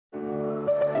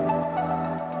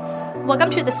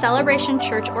Welcome to the Celebration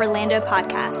Church Orlando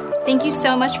podcast. Thank you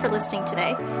so much for listening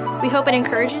today. We hope it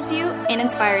encourages you and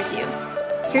inspires you.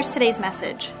 Here's today's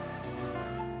message.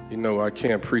 You know, I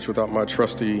can't preach without my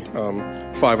trusty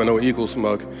 5-0 Eagles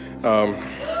mug.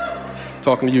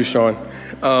 Talking to you, Sean.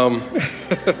 Man,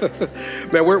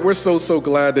 we're so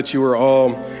glad that you are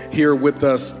all here with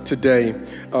us today.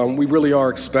 We really are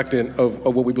expectant of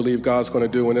what we believe God's going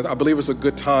to do. And I believe it's a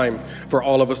good time for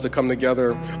all of us to come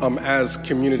together as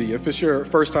community. If it's your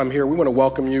first time here, we want to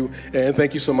welcome you and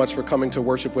thank you so much for coming to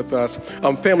worship with us.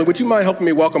 Family, would you mind helping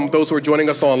me welcome those who are joining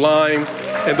us online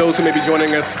and those who may be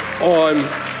joining us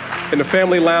in the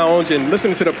family lounge and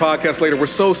listening to the podcast later. We're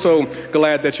so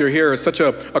glad that you're here. It's such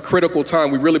a critical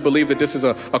time. We really believe that this is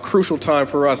a crucial time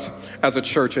for us as a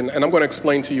church, and I'm going to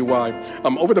explain to you why.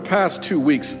 Over the past 2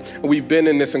 weeks, we've been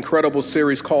in this incredible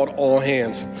series called All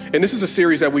Hands, and this is a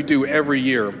series that we do every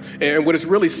year. And what it's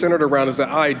really centered around is the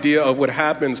idea of what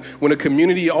happens when a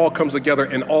community all comes together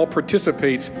and all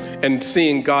participates in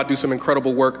seeing God do some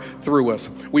incredible work through us.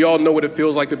 We all know what it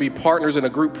feels like to be partners in a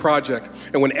group project,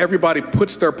 and when everybody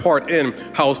puts their part in,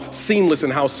 how seamless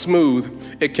and how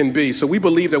smooth it can be. So we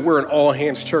believe that we're an all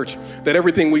hands church, that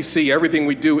everything we see, everything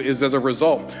we do is as a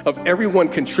result of everyone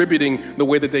contributing the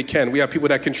way that they can. We have people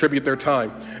that contribute their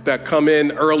time, that come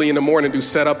in early in the morning, do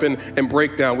setup and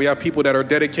breakdown. We have people that are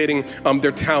dedicating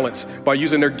their talents by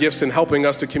using their gifts and helping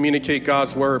us to communicate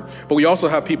God's word. But we also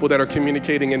have people that are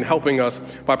communicating and helping us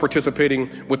by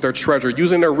participating with their treasure,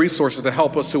 using their resources to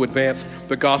help us to advance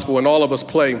the gospel. And all of us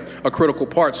play a critical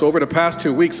part. So over the past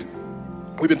 2 weeks,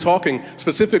 we've been talking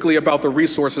specifically about the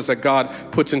resources that God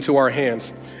puts into our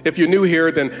hands. If you're new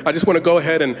here, then I just want to go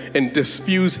ahead and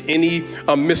diffuse any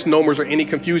misnomers or any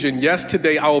confusion. Yes,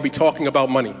 today I will be talking about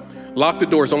money. Lock the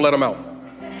doors, don't let them out.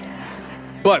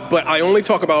 But I only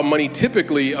talk about money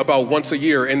typically about once a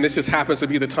year, and this just happens to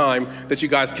be the time that you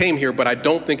guys came here, but I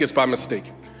don't think it's by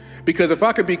mistake. Because if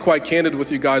I could be quite candid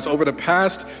with you guys, over the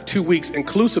past 2 weeks,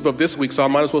 inclusive of this week, so I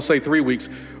might as well say 3 weeks,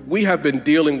 we have been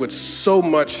dealing with so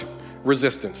much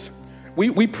resistance.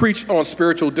 We preach on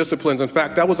spiritual disciplines. In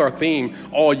fact, that was our theme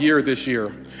all year this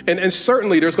year. And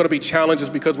certainly there's going to be challenges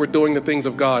because we're doing the things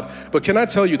of God. But can I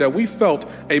tell you that we felt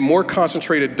a more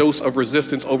concentrated dose of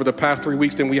resistance over the past 3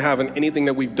 weeks than we have in anything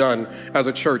that we've done as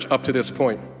a church up to this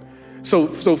point. So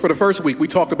for the first week, we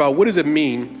talked about what does it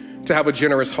mean to have a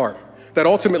generous heart? That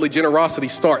ultimately generosity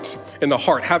starts in the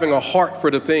heart, having a heart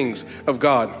for the things of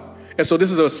God. And so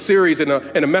this is a series and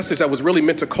a message that was really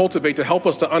meant to cultivate, to help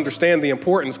us to understand the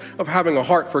importance of having a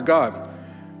heart for God,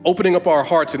 opening up our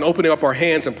hearts and opening up our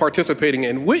hands and participating.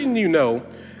 And wouldn't you know,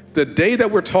 the day that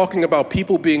we're talking about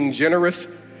people being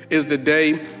generous is the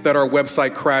day that our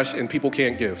website crashed and people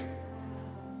can't give.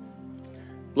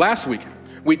 Last week,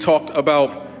 we talked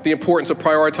about the importance of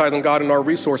prioritizing God and our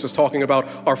resources, talking about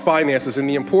our finances and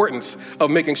the importance of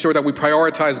making sure that we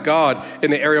prioritize God in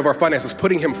the area of our finances,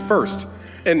 putting him first.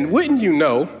 And wouldn't you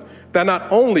know that not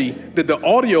only did the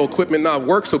audio equipment not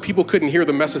work so people couldn't hear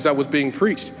the message that was being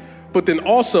preached, but then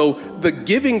also the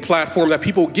giving platform that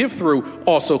people give through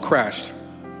also crashed.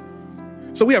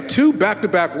 So we have 2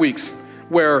 back-to-back weeks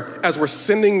where, as we're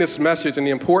sending this message and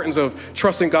the importance of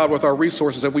trusting God with our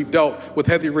resources, that we've dealt with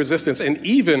heavy resistance. And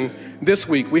even this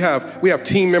week, we have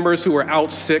team members who are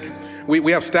out sick.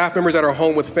 We have staff members that are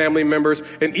home with family members.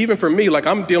 And even for me, like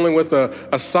I'm dealing with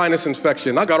a sinus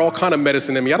infection. I got all kind of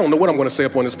medicine in me. I don't know what I'm going to say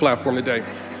up on this platform today.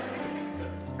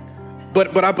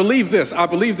 But I believe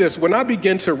this. When I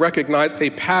begin to recognize a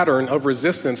pattern of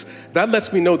resistance, that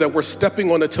lets me know that we're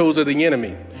stepping on the toes of the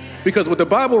enemy. Because what the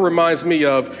Bible reminds me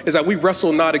of is that we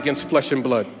wrestle not against flesh and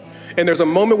blood. And there's a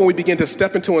moment when we begin to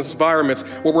step into environments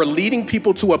where we're leading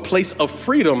people to a place of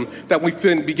freedom that we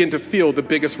begin to feel the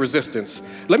biggest resistance.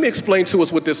 Let me explain to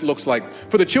us what this looks like.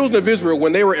 For the children of Israel,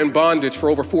 when they were in bondage for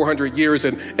over 400 years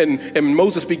and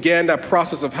Moses began that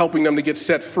process of helping them to get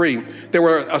set free, there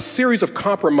were a series of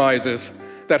compromises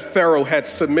that Pharaoh had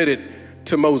submitted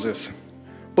to Moses.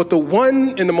 But the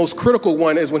one and the most critical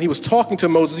one is when he was talking to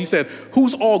Moses, he said,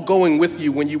 who's all going with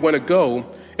you when you want to go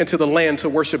into the land to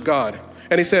worship God?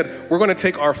 And he said, we're going to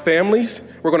take our families,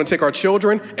 we're going to take our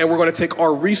children, and we're going to take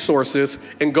our resources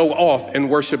and go off and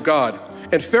worship God.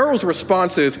 And Pharaoh's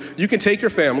response is, you can take your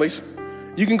families,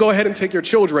 you can go ahead and take your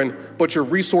children, but your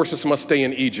resources must stay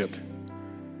in Egypt.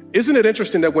 Isn't it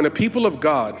interesting that when the people of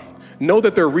God know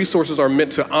that their resources are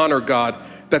meant to honor God,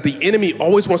 that the enemy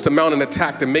always wants to mount an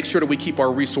attack to make sure that we keep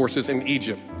our resources in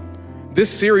Egypt? This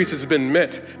series has been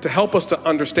meant to help us to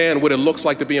understand what it looks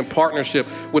like to be in partnership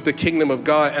with the kingdom of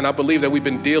God. And I believe that we've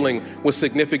been dealing with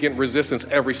significant resistance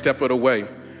every step of the way.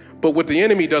 But what the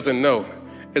enemy doesn't know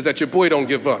is that your boy don't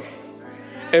give up.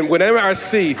 And whenever I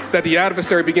see that the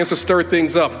adversary begins to stir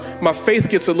things up, my faith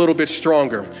gets a little bit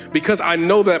stronger because I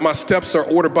know that my steps are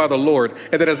ordered by the Lord,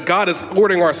 and that as God is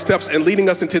ordering our steps and leading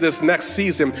us into this next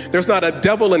season, there's not a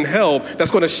devil in hell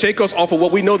that's going to shake us off of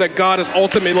what we know that God has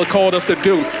ultimately called us to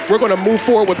do. We're going to move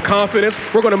forward with confidence.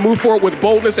 We're going to move forward with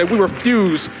boldness, and we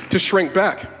refuse to shrink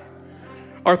back.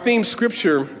 Our theme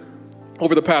scripture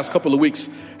over the past couple of weeks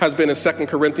has been in 2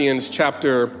 Corinthians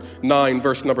chapter 9,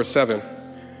 verse number 7.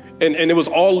 And it was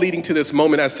all leading to this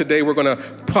moment as today we're going to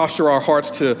posture our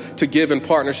hearts to give in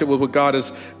partnership with what God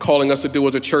is calling us to do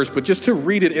as a church. But just to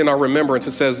read it in our remembrance,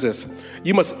 it says this: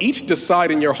 you must each decide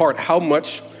in your heart how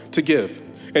much to give,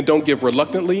 and don't give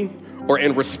reluctantly or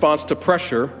in response to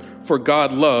pressure, for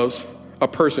God loves a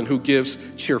person who gives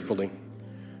cheerfully.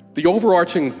 The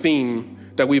overarching theme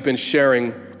that we've been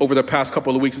sharing over the past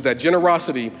couple of weeks is that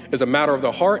generosity is a matter of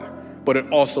the heart, but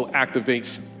it also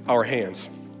activates our hands.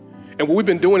 And what we've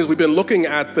been doing is we've been looking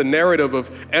at the narrative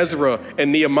of Ezra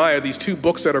and Nehemiah, these two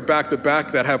books that are back to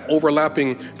back that have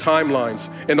overlapping timelines.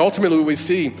 And ultimately what we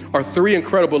see are three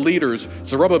incredible leaders,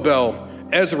 Zerubbabel,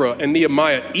 Ezra, and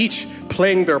Nehemiah, each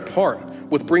playing their part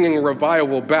with bringing a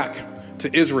revival back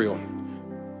to Israel.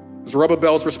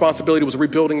 Zerubbabel's responsibility was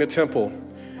rebuilding the temple.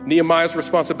 Nehemiah's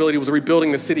responsibility was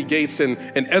rebuilding the city gates, and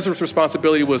Ezra's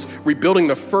responsibility was rebuilding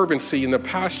the fervency and the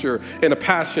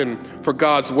passion for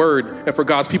God's word and for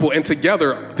God's people. And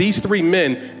together, these three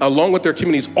men, along with their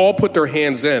communities, all put their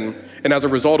hands in. And as a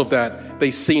result of that,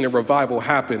 they've seen a revival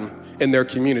happen in their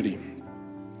community.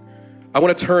 I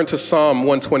want to turn to Psalm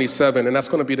 127, and that's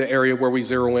going to be the area where we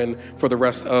zero in for the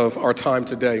rest of our time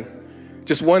today.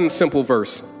 Just one simple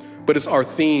verse, but it's our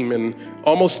theme and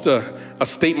almost a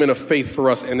statement of faith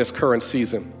for us in this current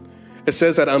season. It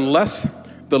says that unless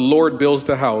the Lord builds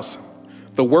the house,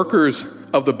 the workers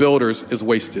of the builders is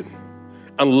wasted.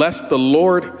 Unless the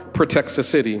Lord protects the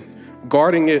city,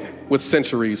 guarding it with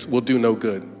centuries will do no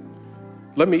good.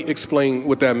 Let me explain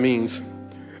what that means.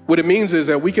 What it means is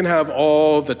that we can have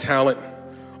all the talent,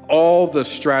 all the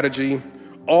strategy,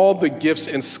 all the gifts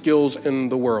and skills in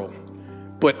the world.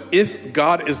 But if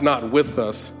God is not with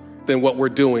us, then what we're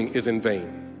doing is in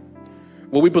vain.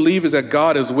 What we believe is that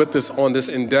God is with us on this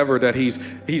endeavor, that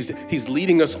he's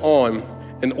leading us on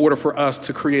in order for us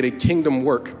to create a kingdom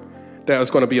work that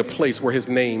is going to be a place where his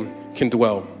name can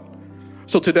dwell.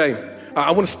 So today,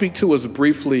 I want to speak to us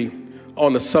briefly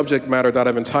on the subject matter that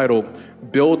I've entitled,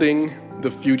 Building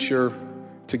the Future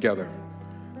Together.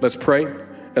 Let's pray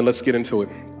and let's get into it.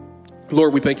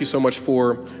 Lord, we thank you so much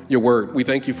for your word. We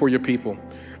thank you for your people.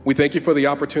 We thank you for the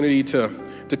opportunity to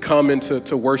come and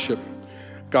to worship.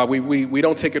 God, we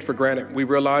don't take it for granted. We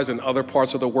realize in other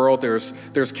parts of the world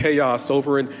there's chaos.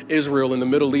 Over in Israel, in the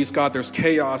Middle East, God, there's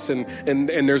chaos and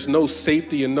there's no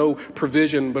safety and no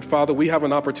provision. But Father, we have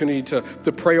an opportunity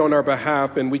to pray on our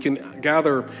behalf, and we can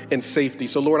gather in safety.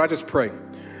 So Lord, I just pray.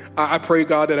 I pray,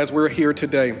 God, that as we're here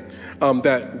today,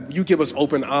 that you give us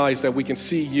open eyes that we can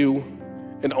see you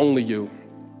and only you.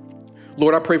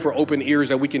 Lord, I pray for open ears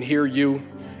that we can hear you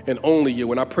and only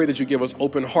you. And I pray that you give us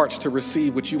open hearts to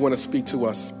receive what you want to speak to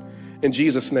us. In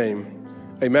Jesus' name,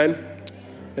 amen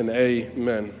and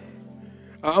amen.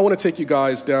 I want to take you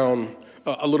guys down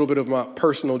a little bit of my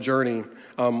personal journey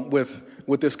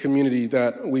with this community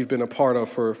that we've been a part of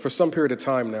for some period of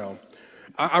time now.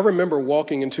 I remember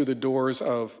walking into the doors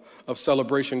of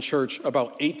Celebration Church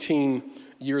about 18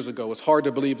 years ago. It's hard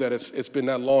to believe that it's been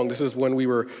that long. This is when we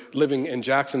were living in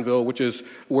Jacksonville, which is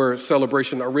where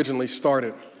Celebration originally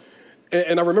started.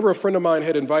 And I remember a friend of mine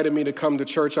had invited me to come to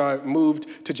church. I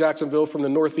moved to Jacksonville from the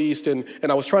Northeast, and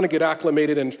I was trying to get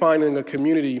acclimated and finding a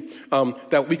community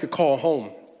that we could call home.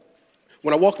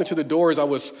 When I walked into the doors, I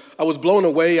was blown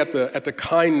away at the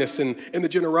kindness and the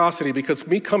generosity, because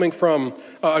me coming from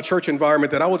a church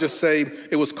environment that I will just say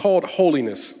it was called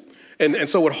holiness. And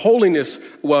so what holiness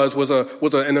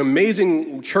was an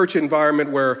amazing church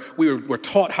environment where we were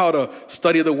taught how to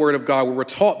study the Word of God. We were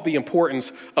taught the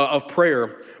importance of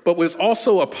prayer, but was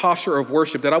also a posture of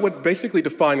worship that I would basically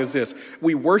define as this: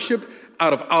 we worship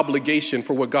out of obligation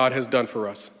for what God has done for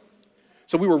us.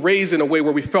 So we were raised in a way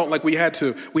where we felt like we had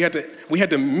to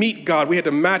meet God, we had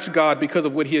to match God because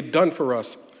of what he had done for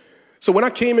us. So when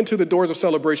I came into the doors of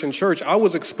Celebration Church, I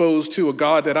was exposed to a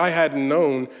God that I hadn't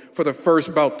known for the first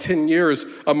about 10 years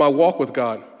of my walk with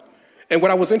God. And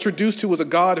what I was introduced to was a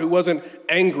God who wasn't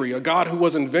angry, a God who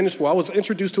wasn't vengeful. I was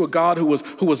introduced to a God who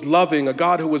was loving, a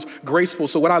God who was graceful.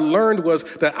 So what I learned was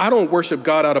that I don't worship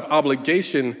God out of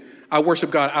obligation, I worship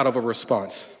God out of a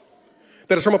response.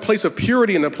 That is from a place of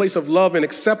purity and a place of love and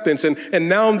acceptance. And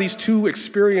now these two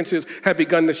experiences have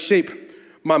begun to shape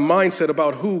my mindset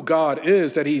about who God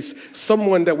is, that he's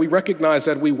someone that we recognize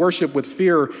that we worship with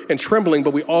fear and trembling,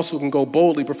 but we also can go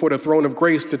boldly before the throne of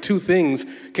grace. The two things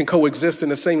can coexist in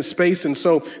the same space. And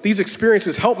so these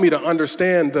experiences help me to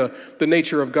understand the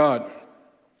nature of God.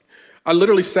 I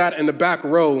literally sat in the back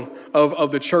row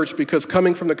of the church because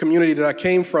coming from the community that I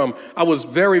came from, I was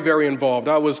very, very involved.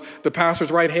 I was the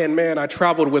pastor's right-hand man. I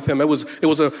traveled with him. It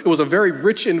was a very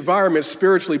rich environment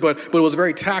spiritually, but it was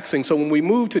very taxing. So when we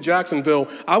moved to Jacksonville,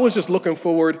 I was just looking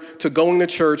forward to going to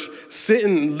church,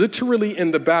 sitting literally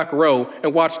in the back row,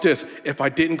 and watch this. If I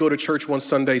didn't go to church one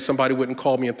Sunday, somebody wouldn't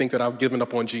call me and think that I've given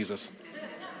up on Jesus.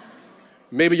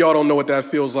 Maybe y'all don't know what that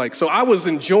feels like. So I was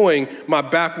enjoying my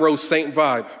back row saint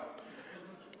vibe.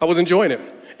 I was enjoying it.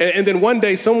 And then one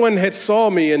day someone had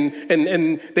saw me and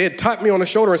they had tapped me on the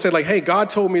shoulder and said like, hey, God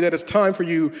told me that it's time for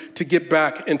you to get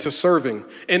back into serving.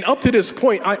 And up to this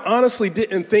point, I honestly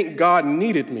didn't think God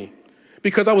needed me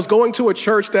because I was going to a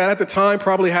church that at the time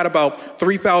probably had about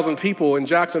 3,000 people in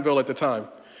Jacksonville at the time.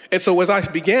 And so as I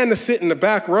began to sit in the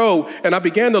back row and I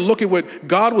began to look at what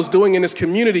God was doing in this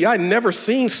community, I'd never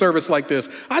seen service like this.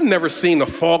 I'd never seen a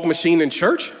fog machine in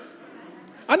church.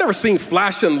 I'd never seen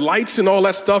flashing lights and all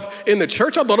that stuff in the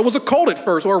church. I thought it was a cult at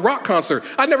first or a rock concert.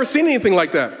 I'd never seen anything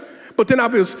like that. But then I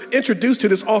was introduced to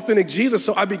this authentic Jesus,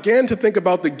 so I began to think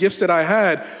about the gifts that I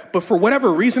had. But for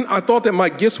whatever reason, I thought that my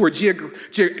gifts were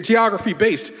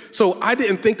geography-based. So I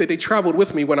didn't think that they traveled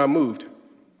with me when I moved.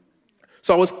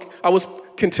 So I was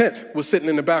content with sitting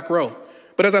in the back row.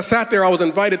 But as I sat there, I was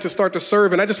invited to start to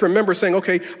serve, and I just remember saying,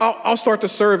 okay, I'll start to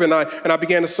serve, and I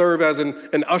began to serve as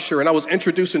an usher, and I was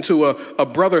introduced into a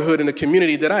brotherhood in a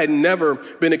community that I had never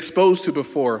been exposed to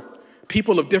before.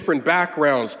 People of different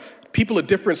backgrounds, people of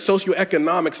different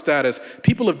socioeconomic status,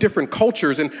 people of different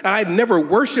cultures, and I had never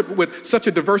worshiped with such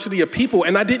a diversity of people,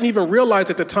 and I didn't even realize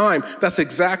at the time that's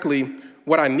exactly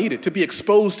what I needed, to be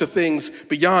exposed to things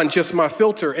beyond just my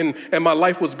filter, and my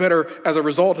life was better as a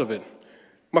result of it.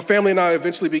 My family and I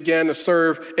eventually began to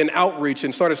serve in outreach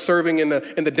and started serving in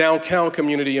the downtown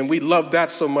community, and we loved that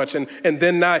so much. And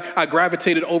then I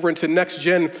gravitated over into Next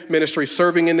Gen ministry,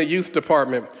 serving in the youth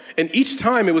department. And each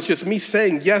time it was just me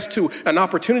saying yes to an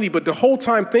opportunity, but the whole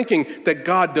time thinking that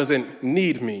God doesn't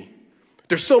need me.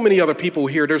 There's so many other people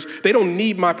here. They don't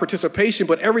need my participation,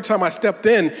 but every time I stepped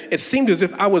in, it seemed as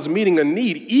if I was meeting a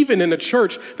need, even in a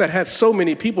church that had so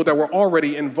many people that were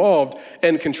already involved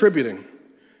and contributing.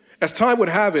 As time would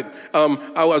have it,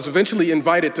 I was eventually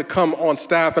invited to come on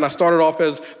staff, and I started off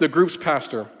as the group's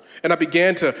pastor. And I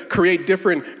began to create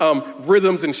different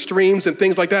rhythms and streams and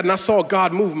things like that, and I saw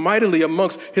God move mightily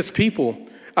amongst his people.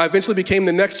 I eventually became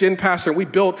the Next Gen pastor, and we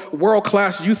built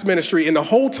world-class youth ministry, and the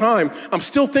whole time, I'm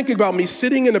still thinking about me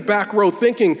sitting in the back row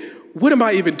thinking, what am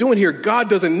I even doing here? God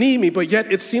doesn't need me, but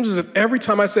yet it seems as if every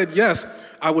time I said yes,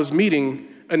 I was meeting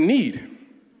a need.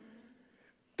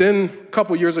 Then a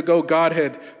couple years ago, God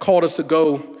had called us to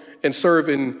go and serve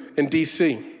in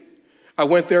D.C. I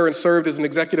went there and served as an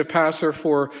executive pastor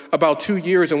for about 2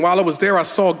 years. And while I was there, I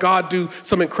saw God do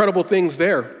some incredible things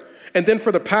there. And then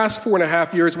for the past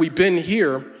 4.5 years, we've been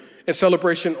here in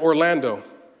Celebration Orlando.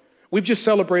 We've just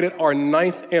celebrated our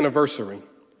 9th anniversary.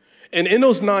 And in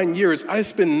those 9 years,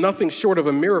 it's been nothing short of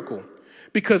a miracle.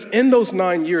 Because in those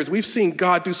 9 years, we've seen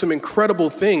God do some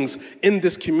incredible things in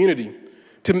this community.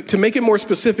 To make it more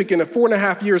specific, in the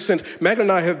 4.5 years since Magna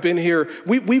and I have been here,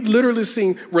 we've literally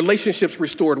seen relationships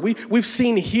restored. We've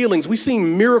seen healings. We've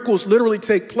seen miracles literally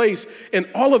take place. And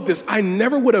all of this, I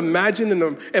never would imagine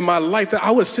in my life that I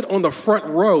would sit on the front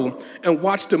row and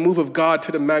watch the move of God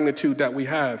to the magnitude that we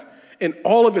have. And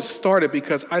all of it started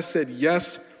because I said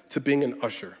yes to being an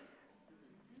usher.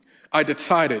 I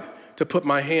decided to put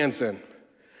my hands in.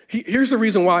 Here's the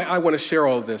reason why I want to share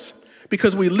all of this.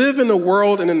 Because we live in a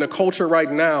world and in a culture right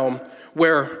now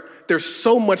where there's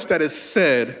so much that is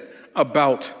said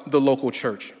about the local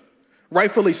church.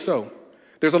 Rightfully so.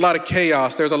 There's a lot of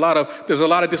chaos. There's a lot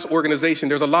of disorganization.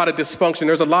 There's a lot of dysfunction.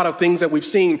 There's a lot of things that we've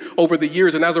seen over the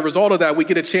years. And as a result of that, we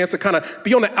get a chance to kind of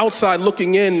be on the outside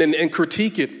looking in and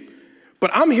critique it. But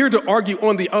I'm here to argue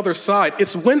on the other side.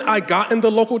 It's when I got in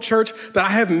the local church that I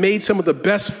have made some of the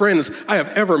best friends I have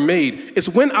ever made. It's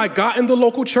when I got in the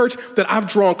local church that I've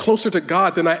drawn closer to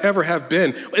God than I ever have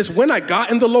been. It's when I got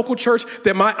in the local church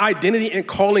that my identity and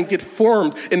calling get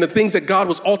formed in the things that God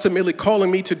was ultimately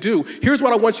calling me to do. Here's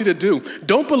what I want you to do.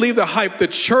 Don't believe the hype. The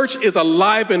church is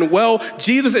alive and well.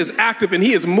 Jesus is active and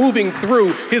he is moving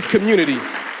through his community.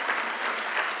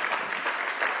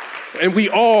 And we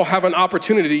all have an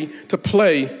opportunity to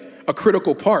play a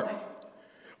critical part.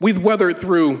 We've weathered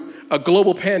through a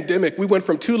global pandemic. We went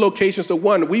from 2 locations to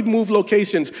 1. We've moved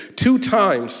locations 2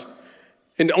 times.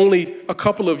 in only a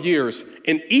couple of years.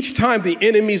 And each time the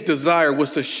enemy's desire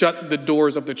was to shut the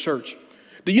doors of the church.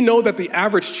 Do you know that the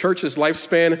average church's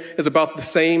lifespan is about the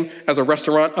same as a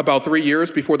restaurant, about 3 years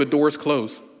before the doors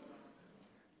close?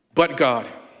 But God.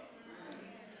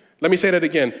 Let me say that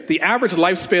again. The average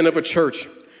lifespan of a church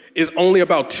is only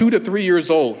about 2 to 3 years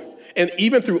old. And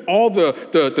even through all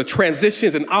the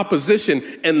transitions and opposition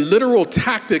and literal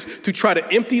tactics to try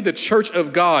to empty the church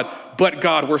of God, but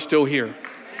God, we're still here.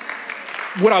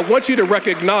 What I want you to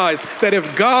recognize that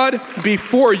if God be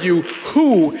for you,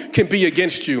 who can be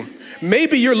against you?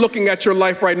 Maybe you're looking at your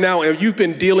life right now and you've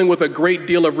been dealing with a great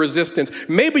deal of resistance.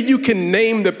 Maybe you can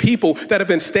name the people that have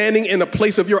been standing in a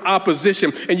place of your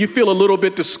opposition and you feel a little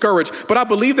bit discouraged. But I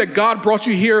believe that God brought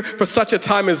you here for such a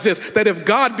time as this, that if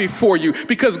God be for you,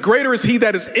 because greater is he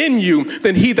that is in you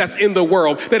than he that's in the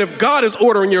world, that if God is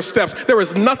ordering your steps, there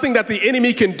is nothing that the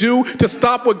enemy can do to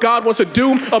stop what God wants to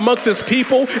do amongst his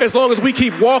people. As long as we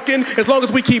keep walking, as long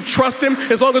as we keep trusting,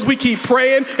 as long as we keep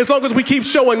praying, as long as we keep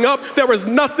showing up, there is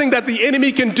nothing that the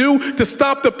enemy can do to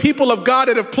stop the people of God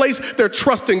that have placed their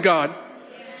trust in God.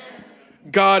 Yes.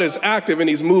 God is active and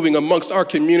he's moving amongst our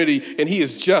community, and he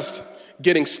is just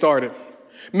getting started.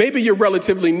 Maybe you're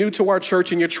relatively new to our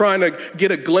church and you're trying to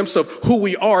get a glimpse of who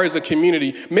we are as a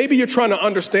community. Maybe you're trying to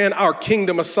understand our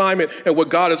kingdom assignment and what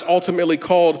God has ultimately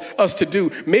called us to do.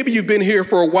 Maybe you've been here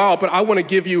for a while, but I want to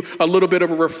give you a little bit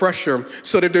of a refresher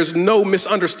so that there's no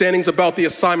misunderstandings about the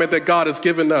assignment that God has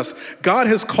given us. God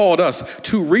has called us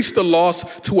to reach the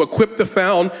lost, to equip the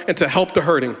found, and to help the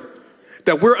hurting.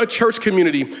 That we're a church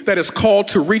community that is called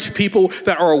to reach people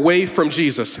that are away from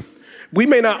Jesus. We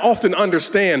may not often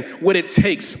understand what it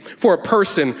takes for a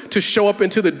person to show up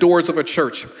into the doors of a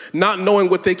church, not knowing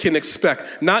what they can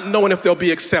expect, not knowing if they'll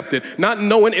be accepted, not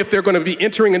knowing if they're going to be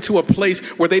entering into a place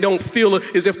where they don't feel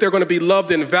as if they're going to be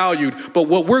loved and valued. But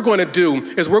what we're going to do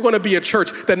is we're going to be a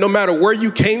church that no matter where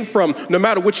you came from, no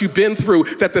matter what you've been through,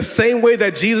 that the same way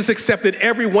that Jesus accepted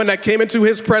everyone that came into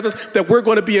his presence, that we're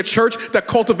going to be a church that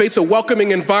cultivates a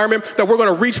welcoming environment, that we're going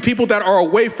to reach people that are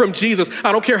away from Jesus.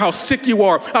 I don't care how sick you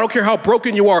are. I don't care how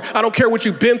broken you are. I don't care what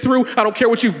you've been through. I don't care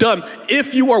what you've done.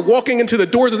 If you are walking into the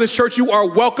doors of this church, you are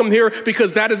welcome here,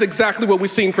 because that is exactly what we've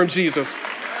seen from Jesus.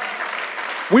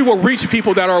 We will reach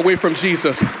people that are away from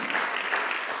Jesus,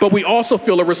 but we also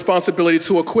feel a responsibility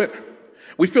to equip.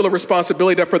 We feel a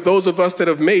responsibility that for those of us that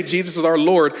have made Jesus as our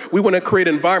Lord, we want to create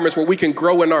environments where we can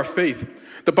grow in our faith.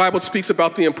 The Bible speaks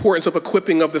about the importance of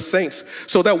equipping of the saints.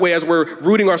 So that way, as we're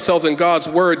rooting ourselves in God's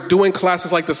word, doing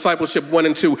classes like Discipleship 1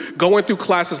 and 2, going through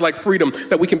classes like Freedom,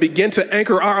 that we can begin to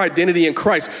anchor our identity in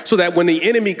Christ, so that when the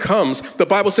enemy comes, the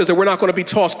Bible says that we're not going to be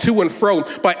tossed to and fro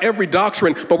by every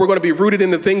doctrine, but we're going to be rooted in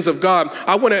the things of God.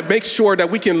 I want to make sure that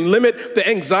we can limit the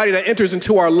anxiety that enters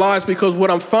into our lives, because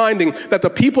what I'm finding that the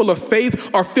people of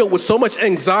faith are filled with so much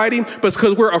anxiety, but it's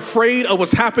because we're afraid of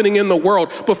what's happening in the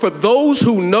world. But for those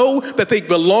who know that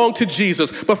they belong to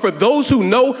Jesus, but for those who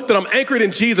know that I'm anchored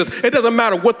in Jesus, it doesn't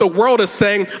matter what the world is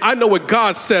saying. I know what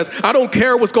God says. I don't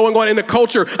care what's going on in the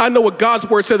culture. I know what God's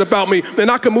word says about me.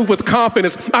 And I can move with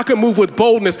confidence. I can move with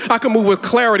boldness. I can move with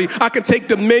clarity. I can take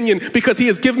dominion, because he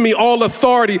has given me all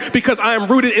authority, because I am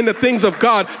rooted in the things of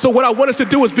God. So what I want us to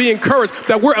do is be encouraged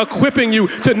that we're equipping you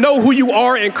to know who you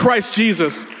are in Christ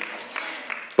Jesus.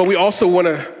 But we also want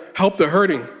to help the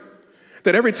hurting.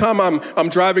 That every time I'm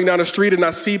driving down the street and I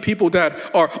see people that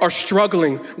are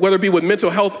struggling, whether it be with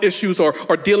mental health issues or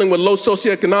dealing with low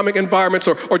socioeconomic environments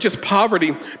or just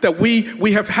poverty, that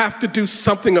we have to do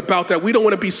something about that. We don't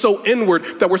want to be so inward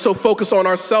that we're so focused on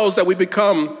ourselves that we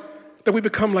become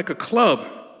like a club.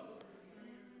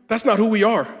 That's not who we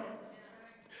are.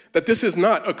 That this is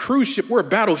not a cruise ship, we're a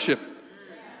battleship.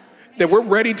 That we're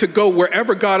ready to go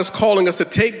wherever God is calling us to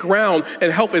take ground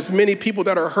and help as many people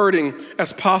that are hurting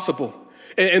as possible.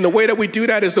 And the way that we do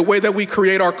that is the way that we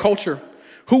create our culture.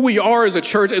 Who we are as a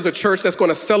church is a church that's going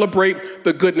to celebrate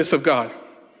the goodness of God.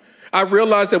 I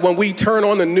realize that when we turn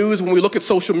on the news, when we look at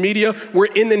social media, we're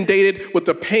inundated with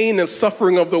the pain and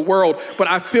suffering of the world. But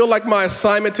I feel like my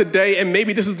assignment today, and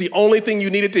maybe this is the only thing you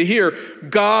needed to hear,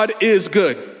 God is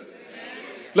good.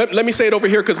 Let me say it over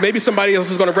here, because maybe somebody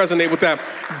else is going to resonate with that.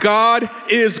 God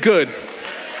is good.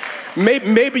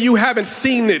 Maybe you haven't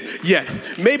seen it yet.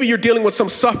 Maybe you're dealing with some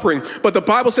suffering, but the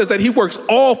Bible says that he works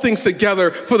all things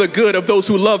together for the good of those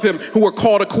who love him, who are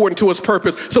called according to his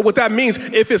purpose. So what that means,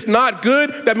 if it's not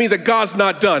good, that means that God's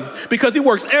not done, because he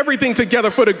works everything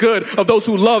together for the good of those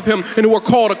who love him and who are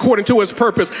called according to his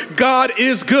purpose. God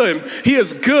is good. He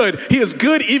is good. He is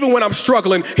good even when I'm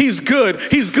struggling. He's good.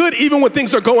 He's good even when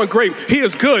things are going great. He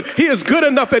is good. He is good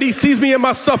enough that he sees me in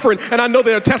my suffering, and I know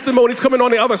there are testimonies coming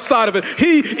on the other side of it.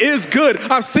 He is is good.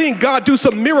 I've seen God do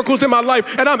some miracles in my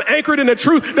life, and I'm anchored in the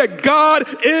truth that God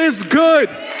is good.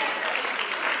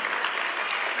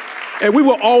 And we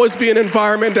will always be in an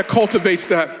environment that cultivates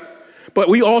that. But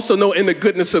we also know in the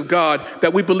goodness of God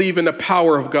that we believe in the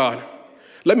power of God.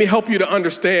 Let me help you to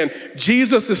understand,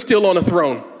 Jesus is still on the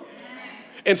throne.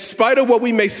 In spite of what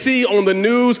we may see on the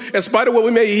news, in spite of what we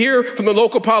may hear from the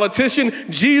local politician,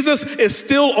 Jesus is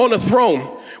still on the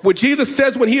throne. What Jesus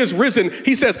says when he is risen,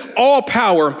 he says, all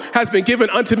power has been given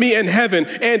unto me in heaven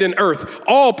and in earth.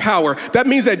 All power. That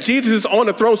means that Jesus is on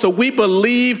the throne. So we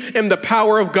believe in the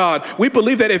power of God. We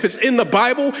believe that if it's in the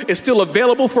Bible, it's still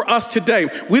available for us today.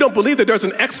 We don't believe that there's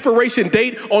an expiration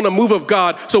date on the move of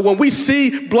God. So when we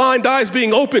see blind eyes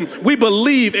being opened, we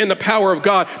believe in the power of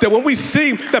God. That when we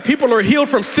see that people are healed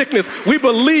from sickness, we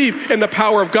believe in the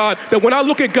power of God. That when I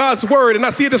look at God's word and I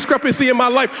see a discrepancy in my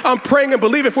life, I'm praying and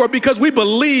believing for it because we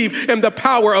believe in the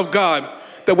power of God.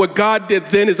 That what God did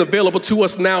then is available to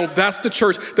us now. That's the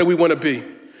church that we want to be.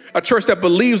 A church that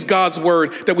believes God's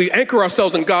word, that we anchor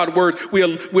ourselves in God's word. We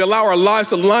allow our lives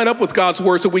to line up with God's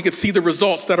word so we can see the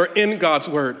results that are in God's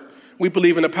word. We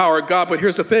believe in the power of God, but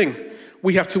here's the thing.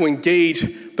 We have to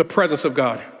engage the presence of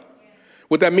God.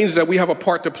 What that means is that we have a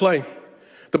part to play.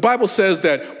 The Bible says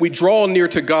that we draw near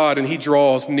to God and he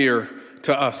draws near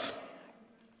to us.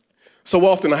 So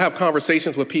often I have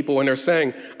conversations with people and they're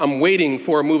saying, I'm waiting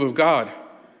for a move of God.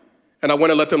 And I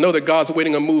want to let them know that God's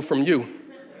waiting a move from you.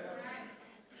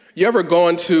 You ever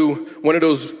gone to one of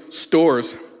those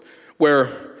stores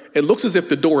where it looks as if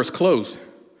the door is closed,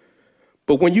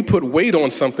 but when you put weight on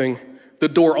something, the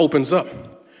door opens up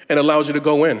and allows you to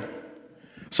go in?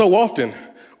 So often,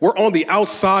 we're on the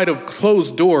outside of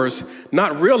closed doors,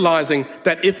 not realizing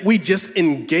that if we just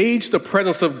engage the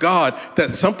presence of God,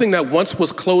 that something that once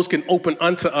was closed can open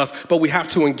unto us, but we have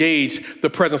to engage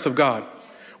the presence of God.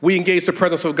 We engage the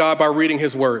presence of God by reading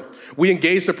his word. We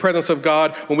engage the presence of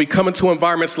God when we come into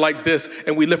environments like this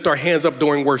and we lift our hands up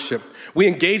during worship. We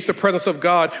engage the presence of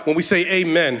God when we say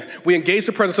amen. We engage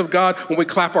the presence of God when we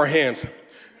clap our hands.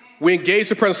 We engage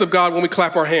the presence of God when we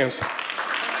clap our hands.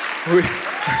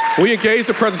 We engage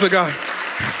the presence of God.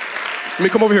 Let me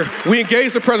come over here. We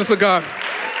engage the presence of God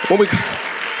when we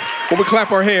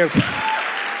clap our hands.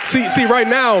 See, right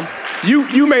now,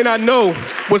 you may not know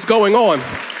what's going on,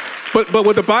 but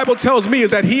what the Bible tells me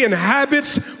is that he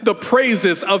inhabits the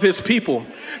praises of his people.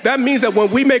 That means that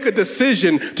when we make a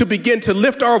decision to begin to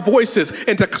lift our voices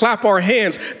and to clap our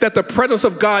hands, that the presence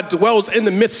of God dwells in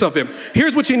the midst of him.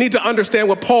 Here's what you need to understand.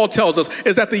 What Paul tells us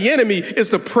is that the enemy is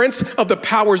the prince of the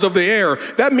powers of the air.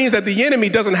 That means that the enemy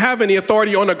doesn't have any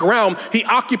authority on the ground. He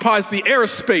occupies the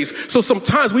airspace. So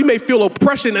sometimes we may feel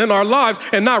oppression in our lives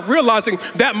and not realizing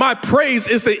that my praise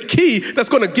is the key that's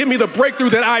going to give me the breakthrough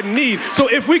that I need. So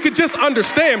if we could just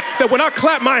understand that when I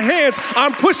clap my hands,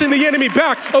 I'm pushing the enemy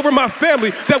back over my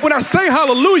family. That when I say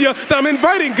hallelujah, that I'm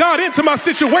inviting God into my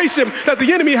situation that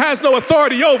the enemy has no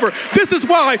authority over. This is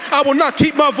why I will not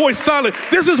keep my voice silent.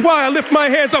 This is why I lift my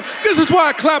hands up. This is why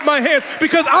I clap my hands,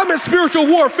 because I'm in spiritual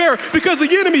warfare, because the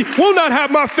enemy will not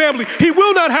have my family. He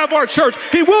will not have our church.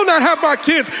 He will not have my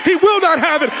kids. He will not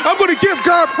have it. I'm going to give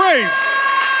God praise.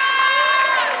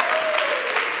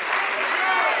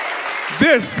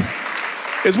 This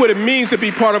is what it means to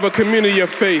be part of a community of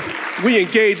faith. We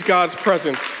engage God's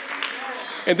presence,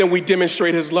 and then we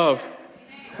demonstrate his love.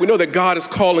 We know that God is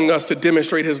calling us to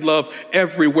demonstrate his love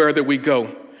everywhere that we go.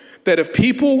 That if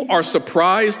people are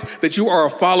surprised that you are a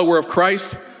follower of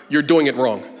Christ, you're doing it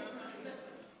wrong.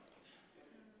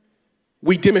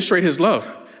 We demonstrate his love.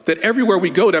 That everywhere we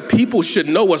go, that people should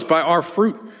know us by our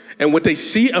fruit. And what they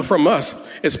see from us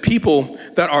is people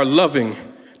that are loving,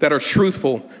 that are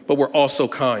truthful, but we're also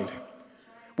kind.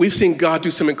 We've seen God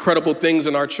do some incredible things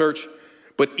in our church,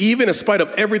 but even in spite of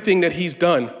everything that he's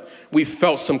done, we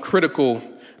felt some critical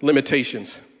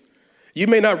limitations. You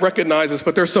may not recognize this,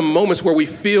 but there's some moments where we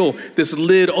feel this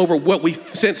lid over what we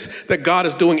sense that God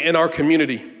is doing in our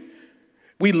community.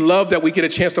 We love that we get a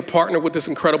chance to partner with this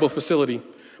incredible facility.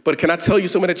 But can I tell you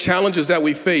some of the challenges that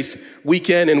we face week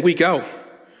in and week out?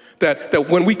 That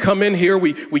when we come in here,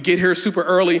 we get here super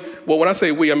early. Well, when I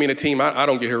say we, I mean a team. I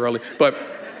don't get here early. But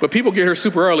people get here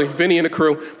super early, Vinny and the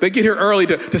crew. They get here early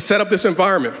to set up this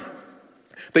environment.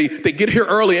 They get here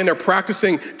early and they're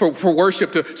practicing for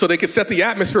worship so they can set the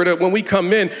atmosphere that when we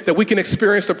come in, that we can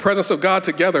experience the presence of God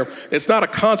together. It's not a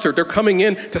concert. They're coming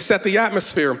in to set the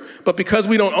atmosphere. But because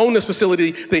we don't own this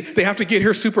facility, they have to get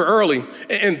here super early.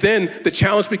 And then the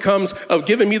challenge becomes of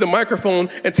giving me the microphone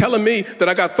and telling me that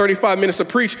I got 35 minutes to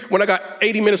preach when I got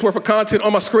 80 minutes worth of content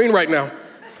on my screen right now.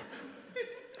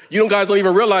 You guys don't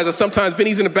even realize that sometimes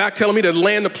Vinny's in the back telling me to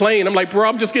land the plane. I'm like, bro,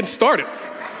 I'm just getting started.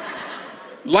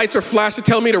 Lights are flashing,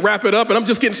 telling me to wrap it up, and I'm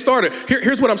just getting started.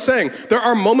 Here's what I'm saying. There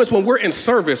are moments when we're in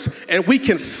service and we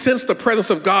can sense the presence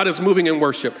of God is moving in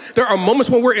worship. There are moments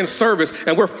when we're in service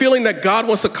and we're feeling that God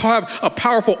wants to have a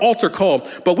powerful altar call,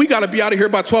 but we got to be out of here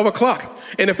by 12 o'clock.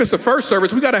 And if it's the first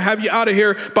service, we got to have you out of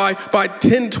here by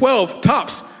 10:12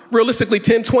 tops. Realistically,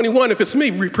 10:21 if it's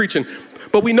me preaching.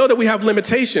 But we know that we have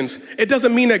limitations. It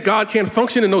doesn't mean that God can't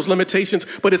function in those limitations,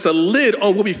 but it's a lid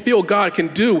on what we feel God can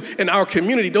do in our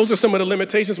community. Those are some of the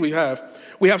limitations we have.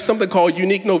 We have something called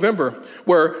Unique November,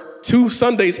 where 2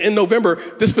 Sundays in November,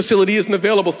 this facility isn't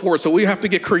available for us. So we have to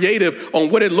get creative on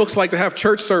what it looks like to have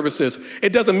church services.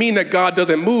 It doesn't mean that God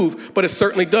doesn't move, but it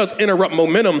certainly does interrupt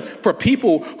momentum for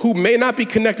people who may not be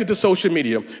connected to social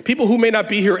media, people who may not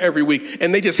be here every week,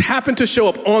 and they just happen to show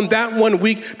up on that one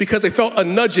week because they felt a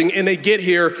nudging, and they get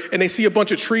here and they see a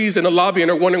bunch of trees in the lobby and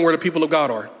they're wondering where the people of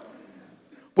God are.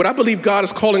 What I believe God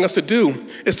is calling us to do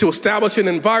is to establish an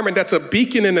environment that's a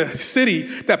beacon in a city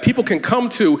that people can come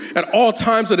to at all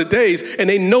times of the days, and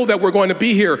they know that we're going to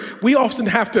be here. We often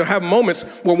have to have moments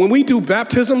where when we do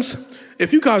baptisms,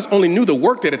 if you guys only knew the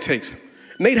work that it takes.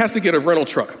 Nate has to get a rental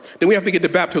truck. Then we have to get the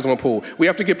baptismal pool. We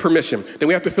have to get permission. Then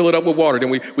we have to fill it up with water. Then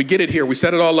we get it here. We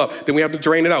set it all up. Then we have to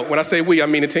drain it out. When I say we, I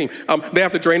mean the team. They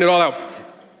have to drain it all out.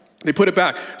 They put it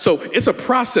back. So it's a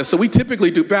process. So we typically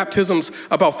do baptisms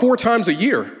about 4 times a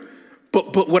year.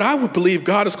 But what I would believe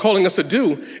God is calling us to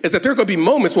do is that there are going to be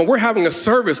moments when we're having a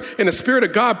service and the Spirit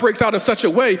of God breaks out in such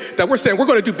a way that we're saying we're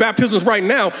going to do baptisms right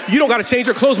now. You don't got to change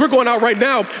your clothes. We're going out right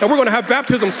now and we're going to have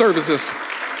baptism services.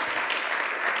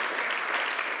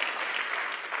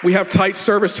 We have tight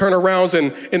service turnarounds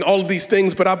and all of these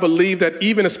things, but I believe that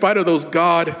even in spite of those,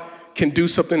 God can do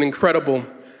something incredible.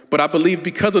 But I believe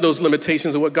because of those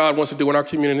limitations of what God wants to do in our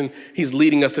community, He's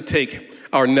leading us to take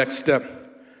our next step.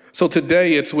 So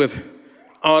today it's with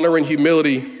honor and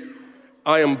humility.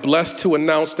 I am blessed to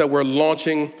announce that we're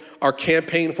launching our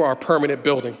campaign for our permanent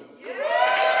building.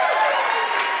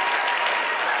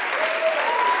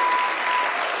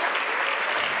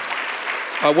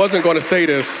 I wasn't going to say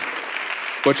this,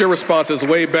 but your response is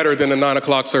way better than the 9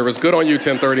 o'clock service. Good on you,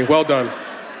 10:30. Well done.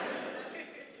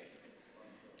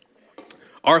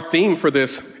 Our theme for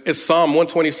this is Psalm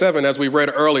 127, as we read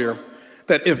earlier,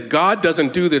 that if God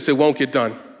doesn't do this, it won't get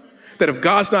done. That if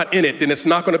God's not in it, then it's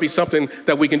not going to be something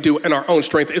that we can do in our own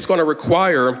strength. It's going to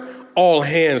require all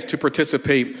hands to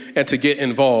participate and to get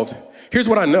involved. Here's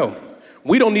what I know.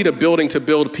 We don't need a building to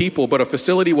build people, but a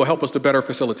facility will help us to better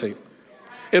facilitate.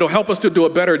 It'll help us to do a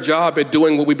better job at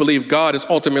doing what we believe God has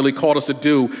ultimately called us to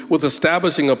do, with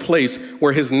establishing a place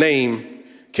where His name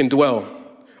can dwell.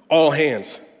 All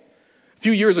hands. A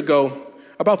few years ago,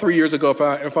 about 3 years ago,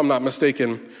 if I'm not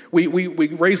mistaken, we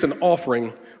raised an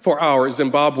offering for our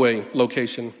Zimbabwe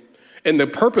location. And the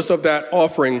purpose of that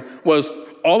offering was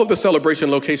all of the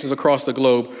celebration locations across the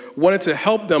globe wanted to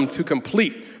help them to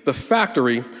complete the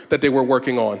factory that they were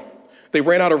working on. They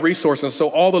ran out of resources, so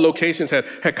all the locations had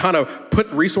kind of put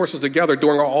resources together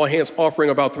during our all hands offering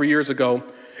about 3 years ago.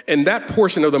 And that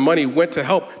portion of the money went to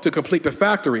help to complete the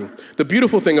factory. The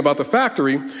beautiful thing about the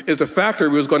factory is the factory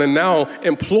was going to now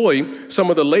employ some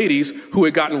of the ladies who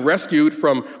had gotten rescued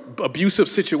from abusive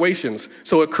situations.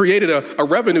 So it created a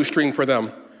revenue stream for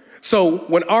them. So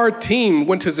when our team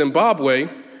went to Zimbabwe,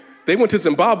 they went to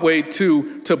Zimbabwe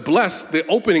to bless the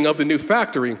opening of the new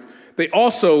factory. They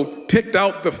also picked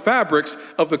out the fabrics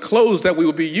of the clothes that we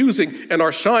will be using in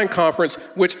our Shine Conference,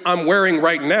 which I'm wearing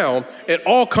right now. It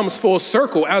all comes full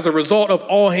circle as a result of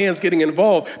all hands getting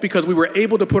involved, because we were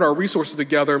able to put our resources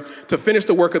together to finish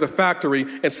the work of the factory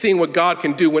and seeing what God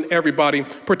can do when everybody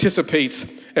participates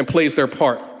and plays their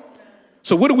part.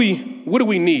 So what do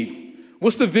we need?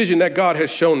 What's the vision that God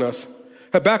has shown us?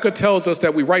 Habakkuk tells us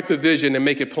that we write the vision and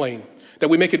make it plain, that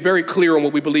we make it very clear on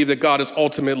what we believe that God is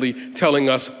ultimately telling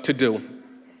us to do.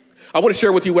 I want to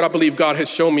share with you what I believe God has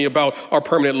shown me about our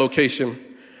permanent location.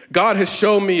 God has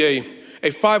shown me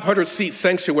a 500-seat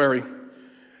sanctuary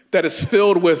that is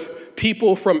filled with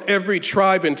people from every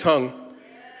tribe and tongue.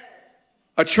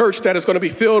 A church that is going to be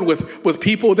filled with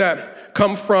people that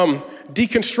come from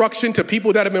deconstruction to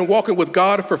people that have been walking with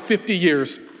God for 50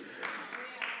 years.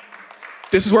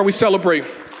 This is where we celebrate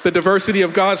the diversity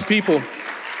of God's people.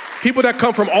 People that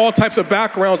come from all types of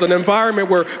backgrounds, an environment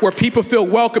where people feel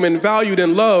welcome and valued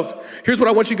and loved. Here's what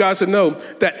I want you guys to know,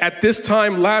 that at this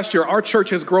time last year, our church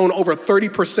has grown over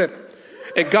 30%,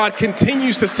 and God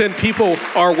continues to send people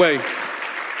our way.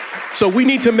 So we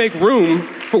need to make room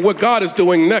for what God is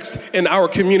doing next in our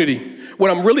community.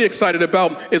 What I'm really excited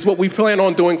about is what we plan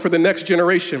on doing for the next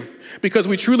generation, because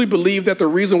we truly believe that the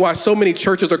reason why so many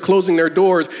churches are closing their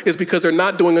doors is because they're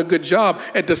not doing a good job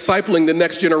at discipling the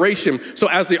next generation. So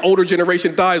as the older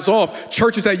generation dies off,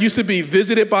 churches that used to be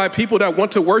visited by people that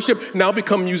want to worship now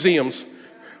become museums.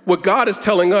 What God is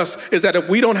telling us is that if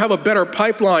we don't have a better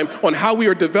pipeline on how we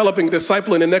are developing,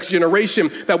 discipling the next generation,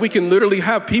 that we can literally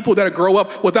have people that grow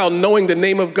up without knowing the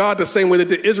name of God the same way that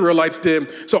the Israelites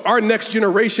did. So our next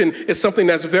generation is something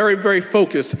that's very, very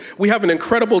focused. We have an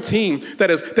incredible team that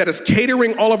is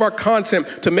catering all of our content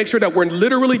to make sure that we're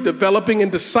literally developing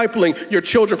and discipling your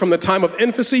children from the time of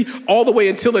infancy all the way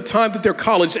until the time that they're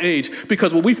college age.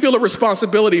 Because what we feel a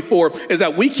responsibility for is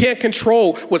that we can't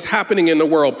control what's happening in the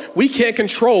world. We can't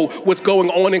control what's going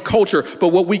on in culture, but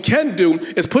what we can do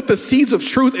is put the seeds of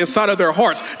truth inside of their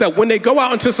hearts, that when they go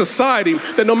out into society,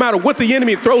 that no matter what the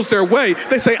enemy throws their way,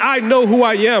 they say, I know who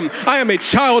I am. I am a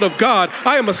child of God.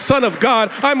 I am a son of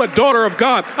God. I'm a daughter of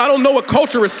God. I don't know what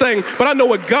culture is saying, but I know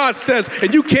what God says,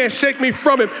 and you can't shake me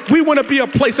from it. We want to be a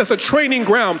place that's a training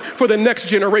ground for the next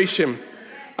generation.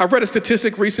 I read a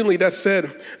statistic recently that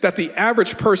said that the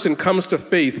average person comes to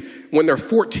faith when they're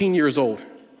 14 years old.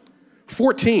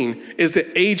 14 is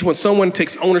the age when someone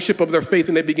takes ownership of their faith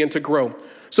and they begin to grow.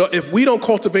 So if we don't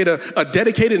cultivate a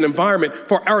dedicated environment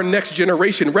for our next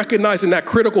generation, recognizing that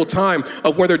critical time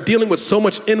of where they're dealing with so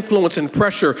much influence and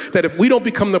pressure, that if we don't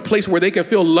become the place where they can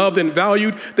feel loved and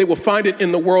valued, they will find it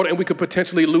in the world and we could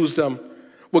potentially lose them.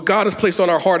 What God has placed on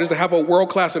our heart is to have a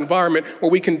world-class environment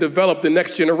where we can develop the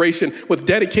next generation with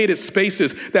dedicated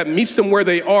spaces that meets them where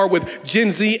they are, with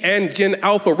Gen Z and Gen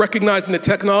Alpha, recognizing the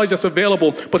technology that's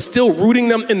available, but still rooting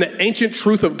them in the ancient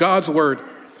truth of God's word.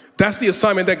 That's the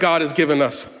assignment that God has given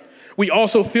us. We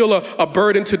also feel a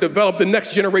burden to develop the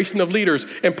next generation of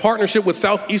leaders in partnership with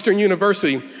Southeastern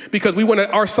University, because we want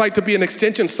our site to be an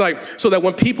extension site so that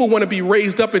when people want to be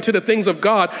raised up into the things of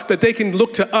God, that they can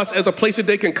look to us as a place that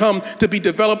they can come to be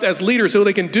developed as leaders so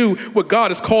they can do what God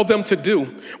has called them to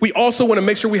do. We also want to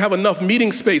make sure we have enough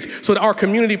meeting space so that our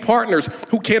community partners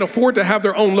who can't afford to have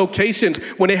their own locations,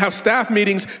 when they have staff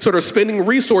meetings, so they're spending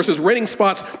resources, renting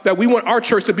spots, that we want our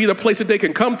church to be the place that they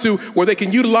can come to where they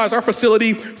can utilize our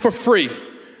facility for free.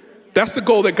 That's the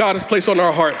goal that God has placed on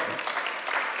our heart.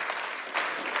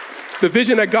 The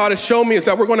vision that God has shown me is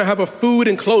that we're going to have a food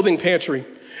and clothing pantry.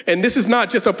 And this is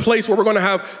not just a place where we're going to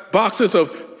have boxes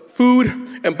of food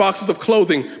and boxes of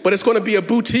clothing, but it's going to be a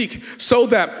boutique so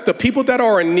that the people that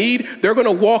are in need, they're going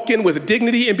to walk in with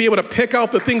dignity and be able to pick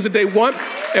out the things that they want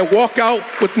and walk out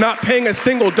with not paying a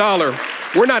single dollar.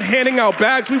 We're not handing out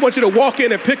bags. We want you to walk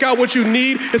in and pick out what you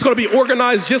need. It's going to be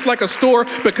organized just like a store,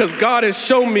 because God has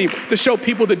shown me to show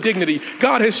people the dignity.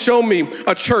 God has shown me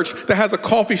a church that has a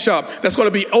coffee shop that's going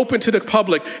to be open to the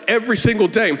public every single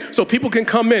day, so people can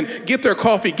come in, get their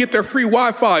coffee, get their free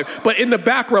Wi-Fi, but in the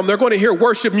background, they're going to hear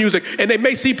worship music, and they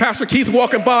may see Pastor Keith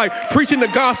walking by preaching the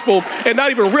gospel and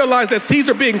not even realize that seeds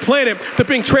are being planted to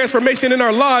bring transformation in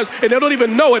our lives, and they don't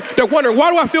even know it. They're wondering,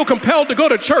 why do I feel compelled to go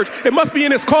to church? It must be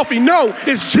in this coffee. No,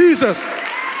 it's Jesus.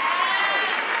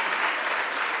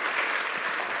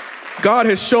 God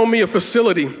has shown me a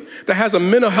facility that has a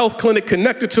mental health clinic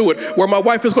connected to it, where my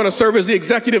wife is going to serve as the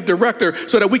executive director,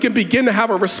 so that we can begin to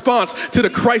have a response to the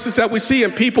crisis that we see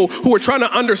in people who are trying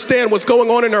to understand what's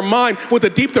going on in their mind with a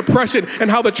deep depression,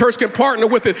 and how the church can partner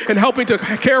with it and helping to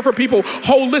care for people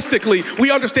holistically.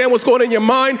 We understand what's going on in your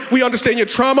mind. We understand your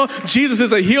trauma. Jesus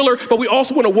is a healer, but we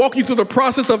also want to walk you through the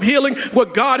process of healing.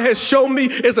 What God has shown me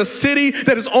is a city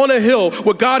that is on a hill.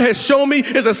 What God has shown me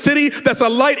is a city that's a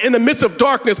light in the midst of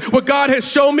darkness. What God has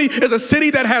shown me is a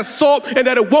city that has salt and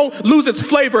that it won't lose its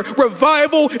flavor.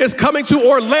 Revival is coming to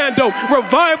Orlando.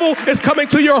 Revival is coming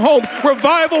to your home.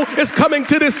 Revival is coming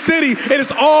to this city. And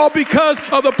it's all because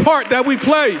of the part that we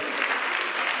play.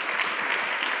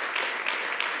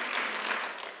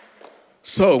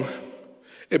 So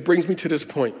it brings me to this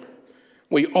point.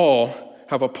 We all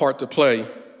have a part to play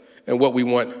in what we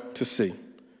want to see.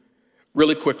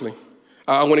 Really quickly,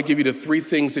 I want to give you the 3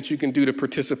 things that you can do to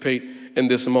participate in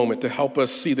this moment to help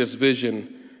us see this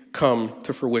vision come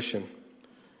to fruition.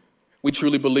 We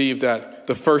truly believe that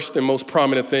the first and most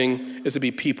prominent thing is to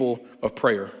be people of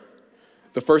prayer.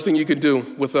 The first thing you can do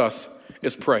with us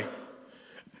is pray.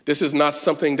 This is not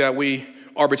something that we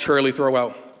arbitrarily throw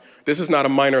out. This is not a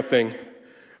minor thing.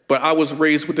 But I was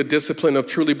raised with the discipline of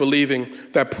truly believing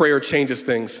that prayer changes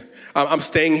things. I'm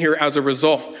staying here as a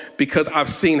result because I've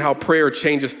seen how prayer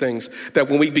changes things. That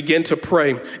when we begin to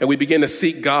pray and we begin to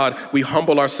seek God, we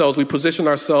humble ourselves, we position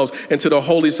ourselves into the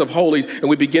holiest of holies, and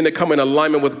we begin to come in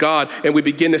alignment with God, and we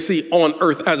begin to see on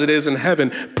earth as it is in heaven.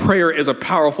 Prayer is a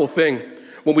powerful thing.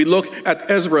 When we look at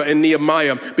Ezra and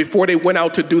Nehemiah, before they went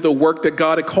out to do the work that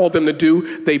God had called them to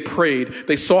do, they prayed.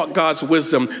 They sought God's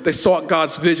wisdom. They sought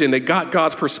God's vision. They got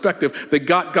God's perspective. They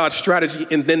got God's strategy,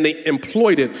 and then they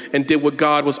employed it and did what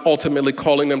God was ultimately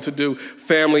calling them to do.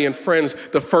 Family and friends,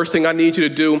 the first thing I need you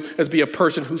to do is be a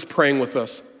person who's praying with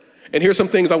us. And here's some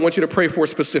things I want you to pray for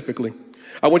specifically.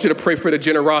 I want you to pray for the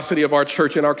generosity of our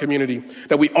church and our community,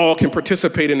 that we all can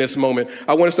participate in this moment.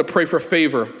 I want us to pray for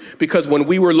favor, because when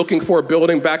we were looking for a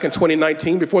building back in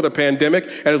 2019 before the pandemic,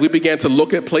 and as we began to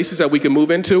look at places that we can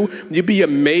move into, you'd be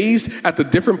amazed at the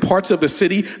different parts of the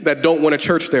city that don't want a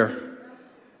church there.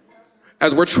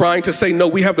 As we're trying to say, no,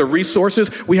 we have the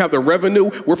resources, we have the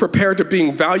revenue, we're prepared to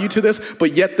bring value to this,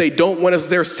 but yet they don't want us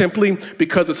there simply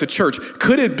because it's a church.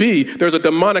 Could it be there's a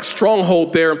demonic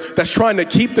stronghold there that's trying to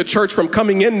keep the church from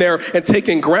coming in there and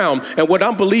taking ground? And what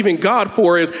I'm believing God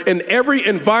for is, in every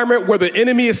environment where the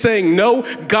enemy is saying no,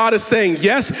 God is saying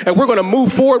yes, and we're going to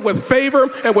move forward with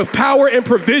favor and with power and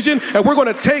provision, and we're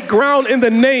going to take ground in the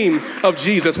name of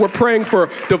Jesus. We're praying for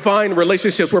divine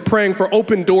relationships. We're praying for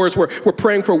open doors. We're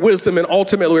praying for wisdom, and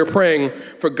ultimately, we're praying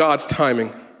for God's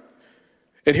timing.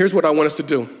 And here's what I want us to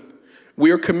do.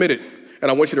 We are committed, and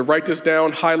I want you to write this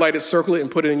down, highlight it, circle it, and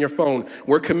put it in your phone.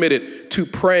 We're committed to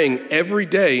praying every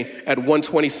day at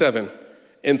 127,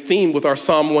 in theme with our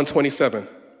Psalm 127.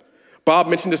 Bob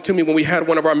mentioned this to me when we had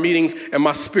one of our meetings, and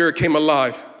my spirit came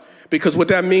alive. Because what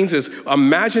that means is,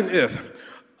 imagine if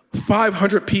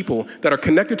 500 people that are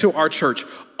connected to our church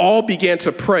all began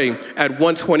to pray at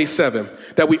 127,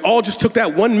 that we all just took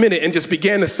that 1 minute and just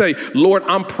began to say, Lord,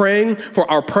 I'm praying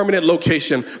for our permanent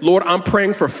location. Lord, I'm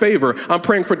praying for favor. I'm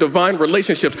praying for divine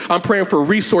relationships. I'm praying for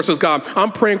resources, God.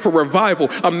 I'm praying for revival.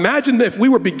 Imagine if we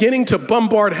were beginning to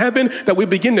bombard heaven, that we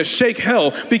begin to shake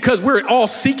hell, because we're all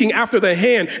seeking after the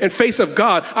hand and face of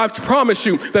God. I promise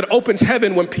you that opens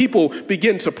heaven when people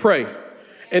begin to pray.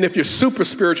 And if you're super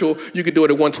spiritual, you can do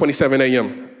it at 1:27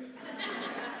 a.m.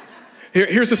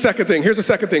 Here's the second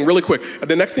thing. Really quick.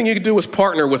 The next thing you can do is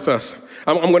partner with us.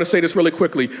 I'm going to say this really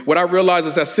quickly. What I realize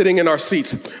is that sitting in our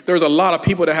seats, there's a lot of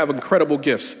people that have incredible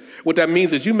gifts. What that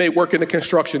means is you may work in the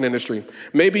construction industry.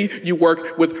 Maybe you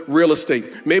work with real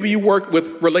estate. Maybe you work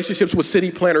with relationships with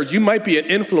city planners. You might be an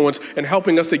influence in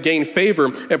helping us to gain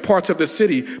favor in parts of the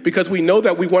city, because we know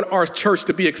that we want our church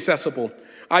to be accessible.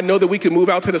 I know that we can move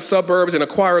out to the suburbs and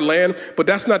acquire land, but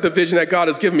that's not the vision that God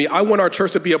has given me. I want our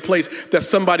church to be a place that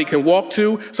somebody can walk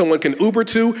to, someone can Uber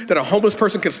to, that a homeless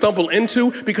person can stumble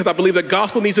into, because I believe the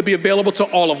gospel needs to be available to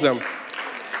all of them.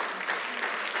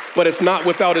 But it's not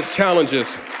without its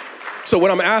challenges. So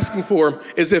what I'm asking for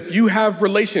is, if you have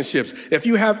relationships, if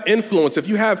you have influence, if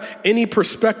you have any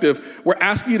perspective, we're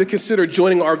asking you to consider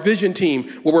joining our vision team,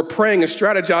 where we're praying and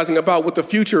strategizing about what the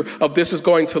future of this is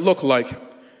going to look like.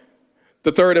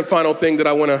 The third and final thing that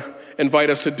I want to invite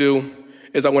us to do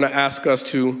is I want to ask us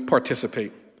to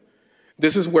participate.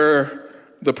 This is where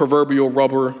the proverbial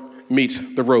rubber meets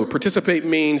the road. Participate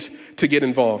means to get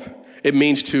involved. It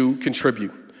means to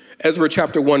contribute. Ezra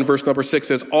chapter 1, verse number 6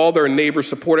 says, all their neighbors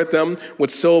supported them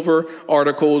with silver,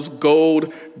 articles,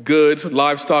 gold, goods,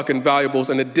 livestock, and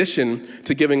valuables, in addition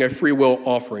to giving a free will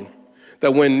offering.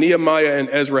 That when Nehemiah and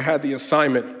Ezra had the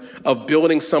assignment of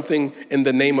building something in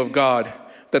the name of God,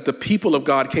 that the people of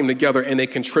God came together and they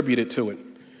contributed to it.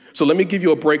 So let me give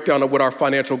you a breakdown of what our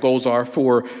financial goals are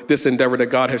for this endeavor that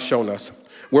God has shown us.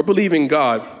 We're believing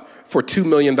God for $2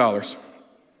 million. $2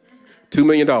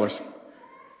 million.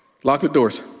 Lock the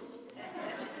doors.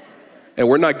 And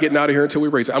we're not getting out of here until we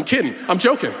raise it. I'm kidding. I'm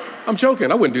joking.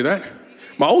 I wouldn't do that.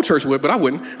 My old church would, but I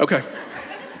wouldn't. Okay.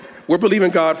 We're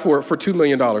believing God for $2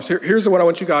 million. Here's what I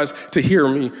want you guys to hear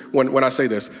me when I say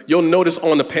this. You'll notice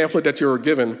on the pamphlet that you're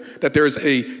given that there's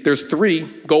 3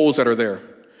 goals that are there.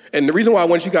 And the reason why I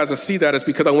want you guys to see that is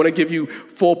because I want to give you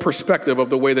full perspective of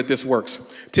the way that this works.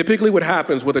 Typically what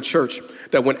happens with a church,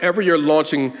 that whenever you're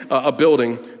launching a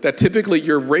building, that typically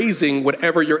you're raising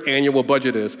whatever your annual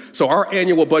budget is. So our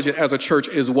annual budget as a church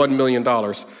is $1 million.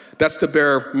 That's the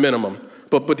bare minimum.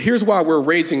 But here's why we're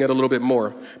raising it a little bit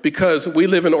more. Because we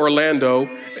live in Orlando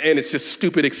and it's just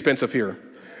stupid expensive here.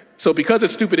 So because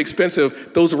it's stupid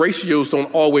expensive, those ratios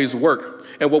don't always work.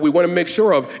 And what we want to make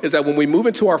sure of is that when we move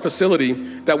into our facility,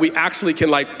 that we actually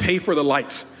can pay for the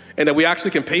lights, and that we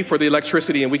actually can pay for the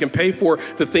electricity, and we can pay for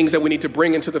the things that we need to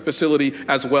bring into the facility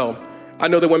as well. I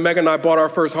know that when Megan and I bought our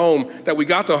first home, that we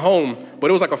got the home,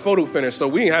 but it was like a photo finish. So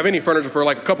we didn't have any furniture for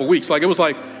a couple weeks. It was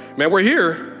man, we're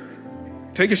here.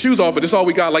 Take your shoes off, but this is all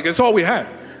we got. It's all we had.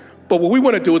 But what we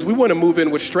want to do is we want to move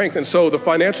in with strength. And so the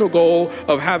financial goal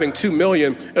of having $2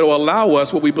 million, it'll allow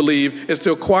us, what we believe, is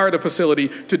to acquire the facility,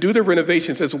 to do the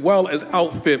renovations, as well as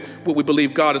outfit what we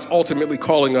believe God is ultimately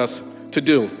calling us to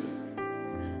do.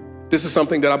 This is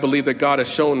something that I believe that God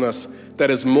has shown us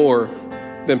that is more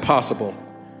than possible.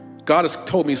 God has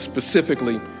told me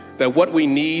specifically that what we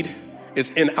need is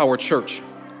in our church,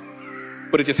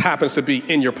 but it just happens to be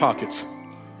in your pockets.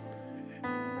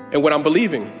 And what I'm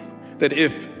believing, that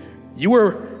if you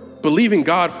are believing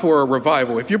God for a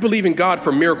revival, if you're believing God for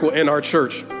a miracle in our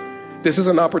church, this is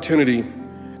an opportunity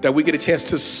that we get a chance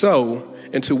to sow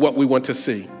into what we want to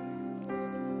see.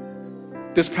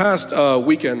 This past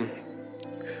weekend,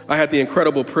 I had the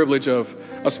incredible privilege of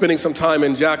spending some time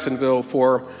in Jacksonville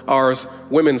for our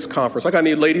women's conference. I got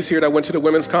any ladies here that went to the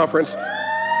women's conference?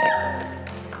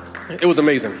 It was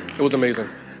amazing. It was amazing.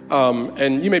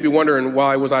 And you may be wondering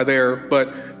why was I there,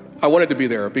 but I wanted to be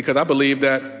there because I believe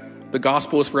that the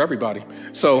gospel is for everybody.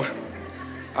 So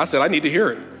I said, I need to hear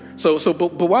it.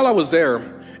 But while I was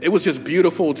there, it was just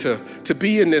beautiful to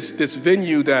be in this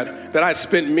venue that I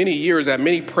spent many years at.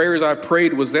 Many prayers I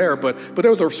prayed was there, but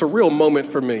there was a surreal moment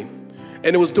for me.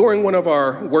 And it was during one of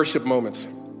our worship moments.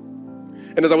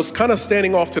 And as I was kind of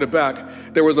standing off to the back,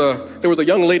 there was a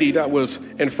young lady that was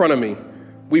in front of me.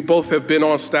 We both have been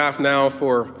on staff now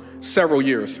for several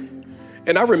years.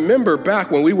 And I remember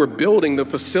back when we were building the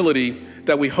facility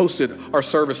that we hosted our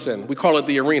service in. We call it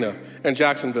the Arena in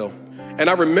Jacksonville. And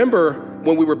I remember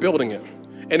when we were building it.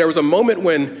 And there was a moment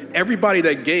when everybody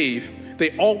that gave,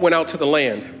 they all went out to the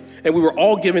land. And we were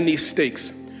all given these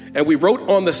stakes. And we wrote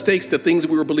on the stakes the things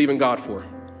we were believing God for.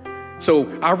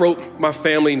 So I wrote my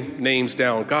family names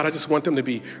down. God, I just want them to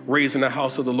be raised in the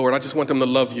house of the Lord. I just want them to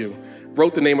love you.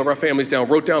 Wrote the name of our families down,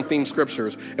 wrote down theme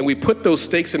scriptures. And we put those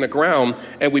stakes in the ground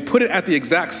and we put it at the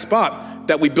exact spot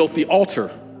that we built the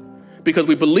altar. Because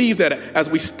we believe that as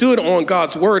we stood on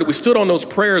God's word, we stood on those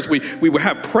prayers, we would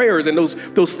have prayers, and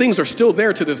those things are still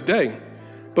there to this day.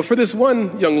 But for this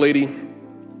one young lady,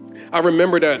 I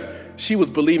remember that she was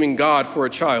believing God for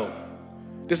a child.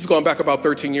 This is going back about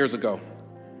 13 years ago.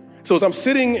 So as I'm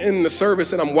sitting in the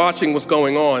service and I'm watching what's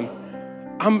going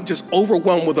on, I'm just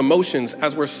overwhelmed with emotions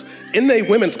as we're in a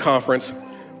women's conference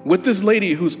with this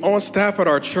lady who's on staff at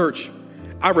our church.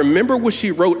 I remember what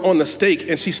she wrote on the stake,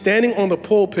 and she's standing on the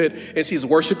pulpit and she's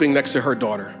worshiping next to her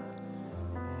daughter.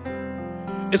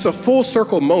 It's a full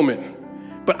circle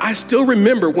moment, but I still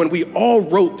remember when we all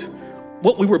wrote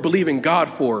what we were believing God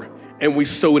for and we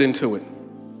sowed into it.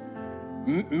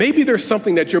 Maybe there's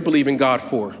something that you're believing God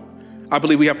for. I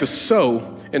believe we have to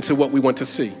sow into what we want to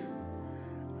see.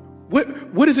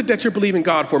 What is it that you're believing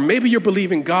God for? Maybe you're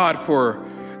believing God for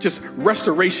just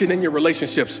restoration in your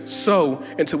relationships. Sow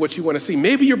into what you want to see.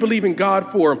 Maybe you're believing God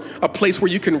for a place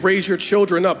where you can raise your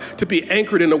children up to be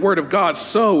anchored in the word of God.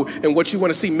 Sow in what you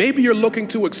want to see. Maybe you're looking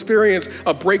to experience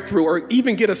a breakthrough or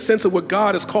even get a sense of what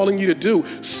God is calling you to do.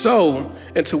 Sow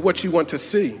into what you want to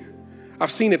see.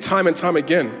 I've seen it time and time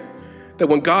again that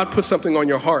when God puts something on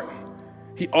your heart,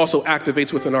 he also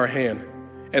activates within our hand.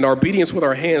 And our obedience with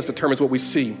our hands determines what we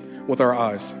see with our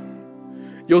eyes.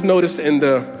 You'll notice in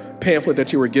the pamphlet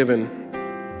that you were given,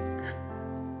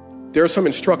 there are some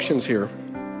instructions here.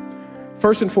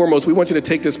 First and foremost, we want you to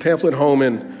take this pamphlet home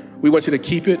and we want you to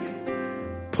keep it,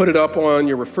 put it up on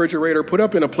your refrigerator, put it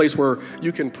up in a place where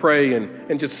you can pray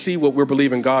and just see what we're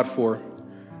believing God for.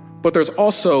 But there's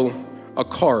also a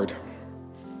card.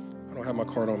 I don't have my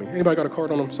card on me. Anybody got a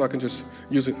card on them so I can just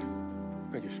use it?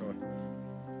 Thank you, Sean.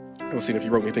 I haven't seen if you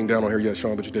wrote anything down on here yet,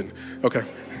 Sean, but you didn't. Okay.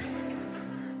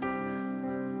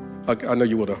 I know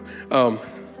you will, though.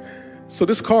 So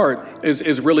this card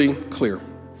is really clear.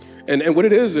 And what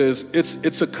it is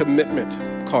it's a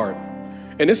commitment card.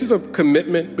 And this is a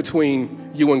commitment between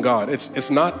you and God.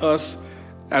 It's not us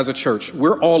as a church.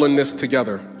 We're all in this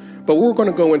together. But what we're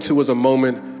going to go into is a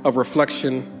moment of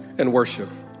reflection and worship.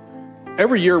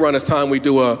 Every year around this time, we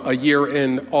do a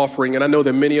year-end offering, and I know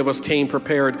that many of us came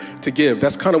prepared to give.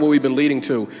 That's kind of what we've been leading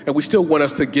to, and we still want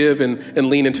us to give and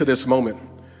lean into this moment.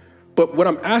 But what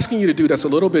I'm asking you to do that's a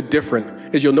little bit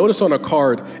different is you'll notice on a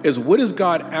card is what is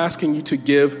God asking you to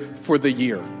give for the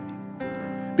year?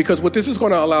 Because what this is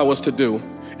going to allow us to do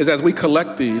is as we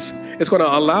collect these, it's going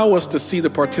to allow us to see the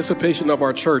participation of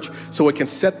our church so it can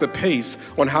set the pace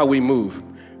on how we move.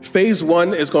 Phase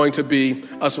 1 is going to be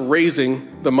us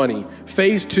raising the money.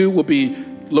 Phase 2 will be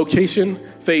location.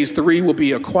 Phase 3 will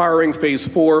be acquiring. Phase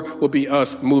 4 will be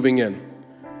us moving in.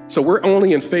 So we're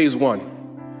only in phase 1.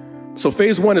 So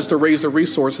phase 1 is to raise the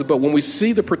resources, but when we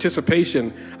see the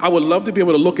participation, I would love to be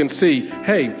able to look and see,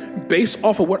 hey, based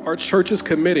off of what our church is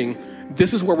committing,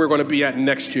 this is where we're going to be at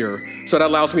next year. So that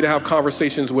allows me to have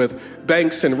conversations with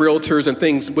banks and realtors and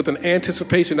things with an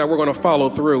anticipation that we're going to follow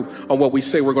through on what we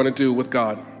say we're going to do with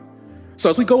God. So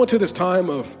as we go into this time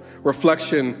of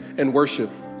reflection and worship,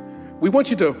 we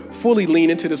want you to fully lean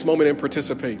into this moment and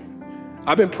participate.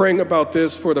 I've been praying about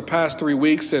this for the past 3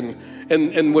 weeks,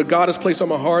 and what God has placed on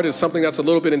my heart is something that's a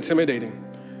little bit intimidating.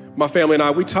 My family and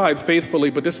I, we tithe faithfully,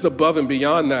 but this is above and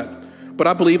beyond that. But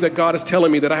I believe that God is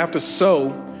telling me that I have to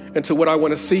sow into what I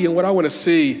want to see, and what I want to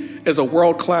see is a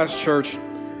world-class church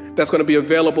that's going to be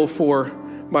available for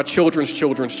my children's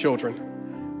children's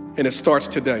children. And it starts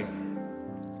today.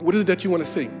 What is it that you want to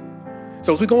see?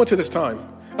 So as we go into this time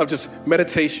of just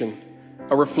meditation,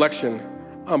 a reflection,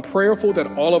 I'm prayerful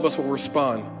that all of us will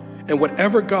respond. And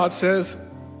whatever God says,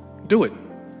 do it.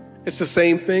 It's the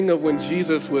same thing of when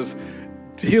Jesus was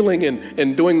healing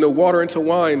and doing the water into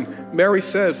wine. Mary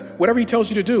says, whatever he tells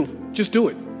you to do, just do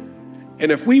it.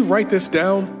 And if we write this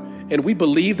down and we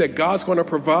believe that God's going to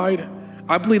provide,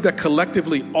 I believe that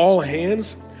collectively all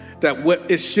hands, that what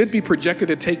it should be projected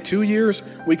to take 2 years,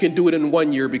 we can do it in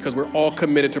 1 year because we're all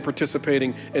committed to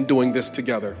participating and doing this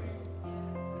together.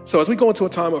 So as we go into a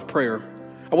time of prayer,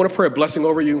 I want to pray a blessing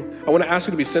over you. I want to ask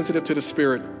you to be sensitive to the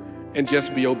Spirit and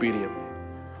just be obedient.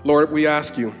 Lord, we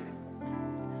ask you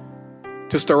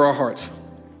to stir our hearts.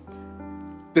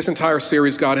 This entire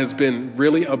series, God, has been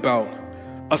really about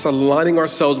us aligning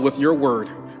ourselves with your word,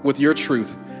 with your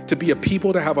truth, to be a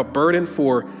people to have a burden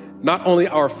for not only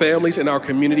our families and our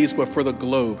communities, but for the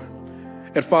globe.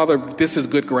 And Father, this is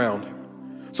good ground.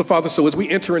 So Father, as we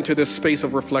enter into this space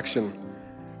of reflection,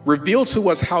 reveal to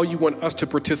us how you want us to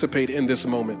participate in this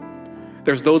moment.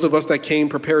 There's those of us that came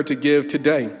prepared to give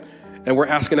today, and we're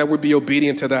asking that we be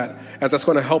obedient to that, as that's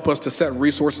going to help us to set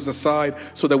resources aside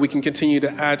so that we can continue to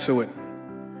add to it.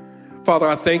 Father,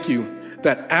 I thank you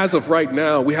that as of right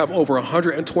now, we have over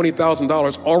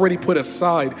 $120,000 already put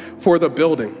aside for the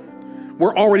building.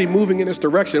 We're already moving in this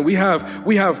direction. We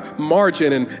have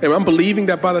margin, and I'm believing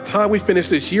that by the time we finish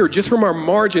this year, just from our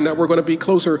margin, that we're going to be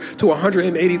closer to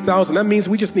 $180,000. That means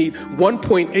we just need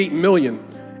 $1.8 million,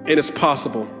 and it's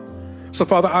possible. So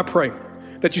Father, I pray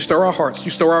that you stir our hearts,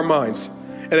 you stir our minds,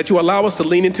 and that you allow us to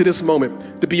lean into this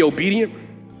moment, to be obedient,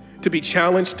 to be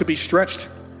challenged, to be stretched,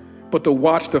 but to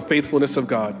watch the faithfulness of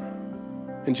God.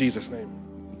 In Jesus' name.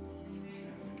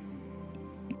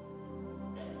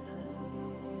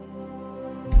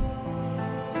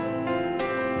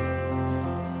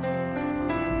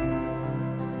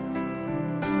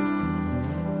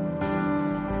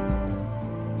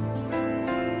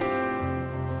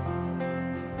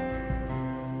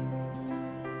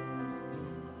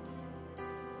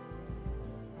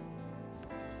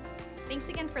 Thanks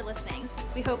again for listening.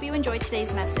 We hope you enjoyed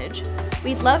today's message.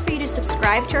 We'd love for you to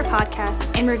subscribe to our podcast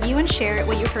and review and share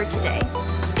what you heard today.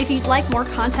 If you'd like more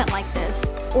content like this,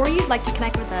 or you'd like to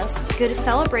connect with us, go to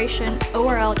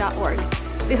celebrationorl.org.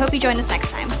 We hope you join us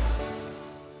next time.